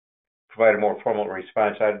provide a more formal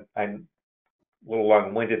response. I'm a little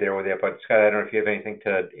long-winded there with that, but Scott, I don't know if you have anything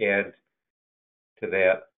to add to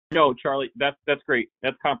that. No, Charlie, that's great.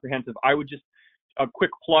 That's comprehensive. I would just, a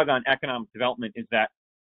quick plug on economic development is that,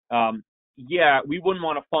 yeah, we wouldn't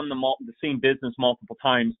want to fund the same business multiple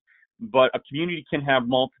times, but a community can have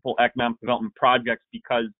multiple economic development projects,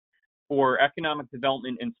 because for economic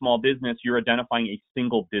development and small business, you're identifying a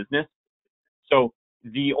single business. So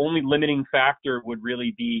the only limiting factor would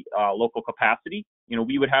really be local capacity.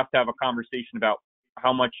 We would have to have a conversation about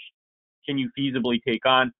how much can you feasibly take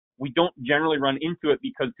on. We don't generally run into it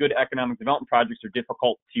because good economic development projects are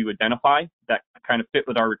difficult to identify that kind of fit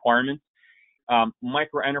with our requirements.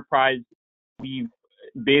 Micro enterprise, we've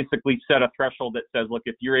basically set a threshold that says, look,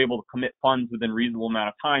 if you're able to commit funds within a reasonable amount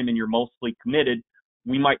of time and you're mostly committed,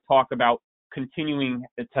 we might talk about continuing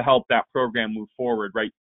to help that program move forward,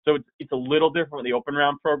 right? So it's a little different with the open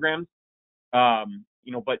round programs,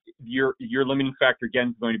 but your limiting factor again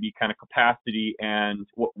is going to be kind of capacity and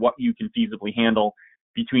what you can feasibly handle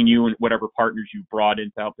between you and whatever partners you brought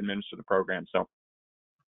in to help administer the program. So.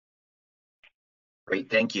 Great,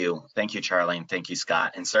 thank you, Charlie, and thank you,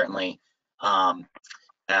 Scott. And certainly,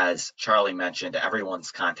 as Charlie mentioned,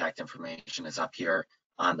 everyone's contact information is up here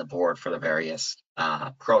on the board for the various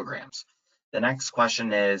programs. The next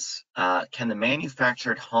question is, can the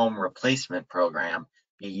manufactured home replacement program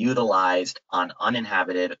be utilized on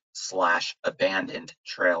uninhabited/abandoned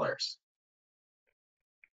trailers?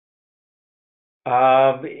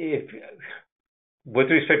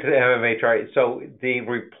 With respect to the MMHR, so the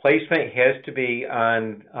replacement has to be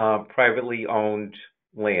on privately owned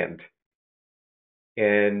land,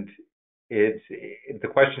 and the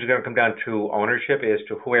question is going to come down to ownership as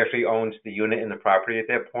to who actually owns the unit in the property at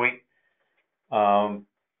that point. Yeah,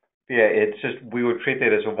 it's just, we would treat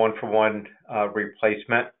that as a one-for-one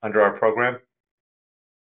replacement under our program.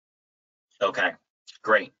 Okay,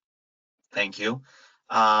 great, thank you.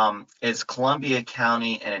 Is Columbia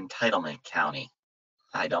County an entitlement county?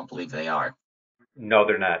 I don't believe they are. No,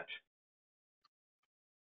 they're not.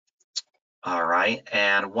 All right,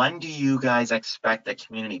 and when do you guys expect the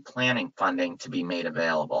community planning funding to be made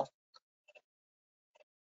available?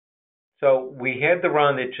 So we had the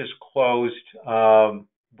round that just closed.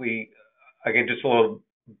 Again, just a little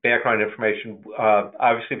background information.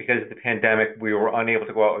 Obviously, because of the pandemic, we were unable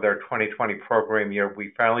to go out with our 2020 program year.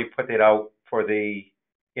 We finally put that out for the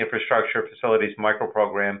infrastructure facilities micro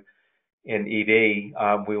program in ED.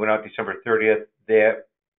 We went out December 30th. That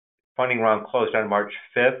funding round closed on March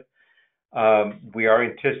 5th. We are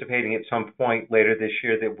anticipating at some point later this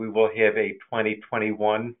year that we will have a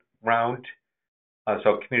 2021 round.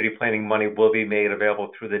 So community planning money will be made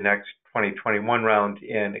available through the next 2021 round.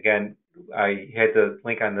 And again, I had the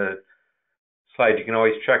link on the slide. You can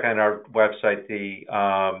always check on our website the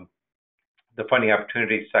funding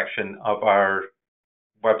opportunities section of our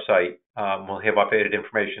website. We'll have updated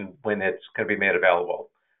information when it's going to be made available.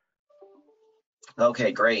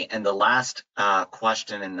 Okay, great. And the last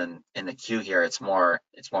question in the queue here, it's more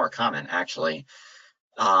a comment actually.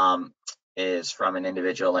 is from an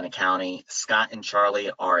individual in a county. Scott and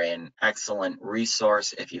Charlie are an excellent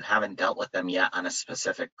resource. If you haven't dealt with them yet on a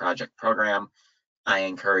specific project program, I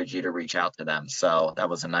encourage you to reach out to them. So that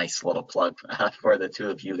was a nice little plug for the two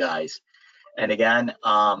of you guys. And again,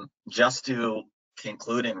 just to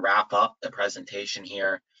conclude and wrap up the presentation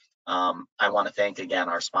here, I want to thank again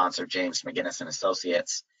our sponsor, James McGinnis and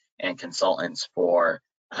Associates and Consultants for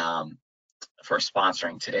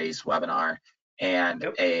sponsoring today's webinar. And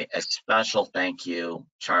a special thank you,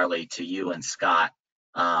 Charlie, to you and Scott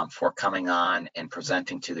for coming on and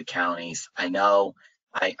presenting to the counties. I know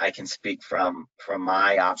I can speak from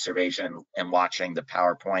my observation and watching the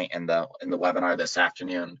PowerPoint and the webinar this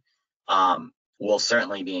afternoon. We'll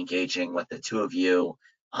certainly be engaging with the two of you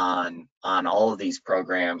on all of these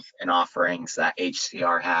programs and offerings that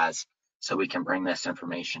HCR has, so we can bring this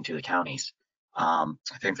information to the counties. I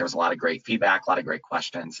think there's a lot of great feedback, a lot of great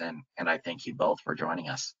questions, and I thank you both for joining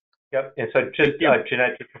us. Yep. And so just,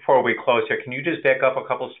 Jeanette, just before we close here, can you just back up a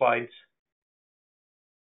couple of slides?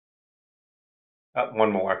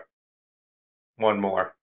 One more.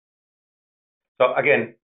 So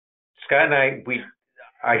again, Scott and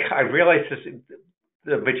I realize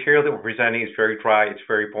the material that we're presenting is very dry. It's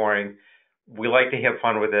very boring. We like to have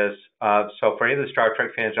fun with this. So for any of the Star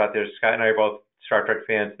Trek fans out there, Scott and I are both Star Trek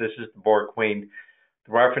fans. This is the Borg Queen.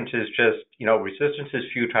 The reference is just, resistance is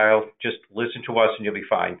futile. Just listen to us and you'll be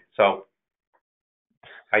fine. So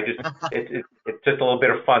it's just a little bit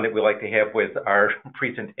of fun that we like to have with our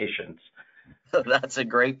presentations. That's a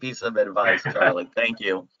great piece of advice, Charlie. Thank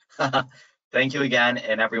you. Thank you again,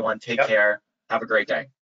 and everyone take care. Have a great day.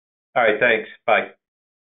 All right, thanks. Bye.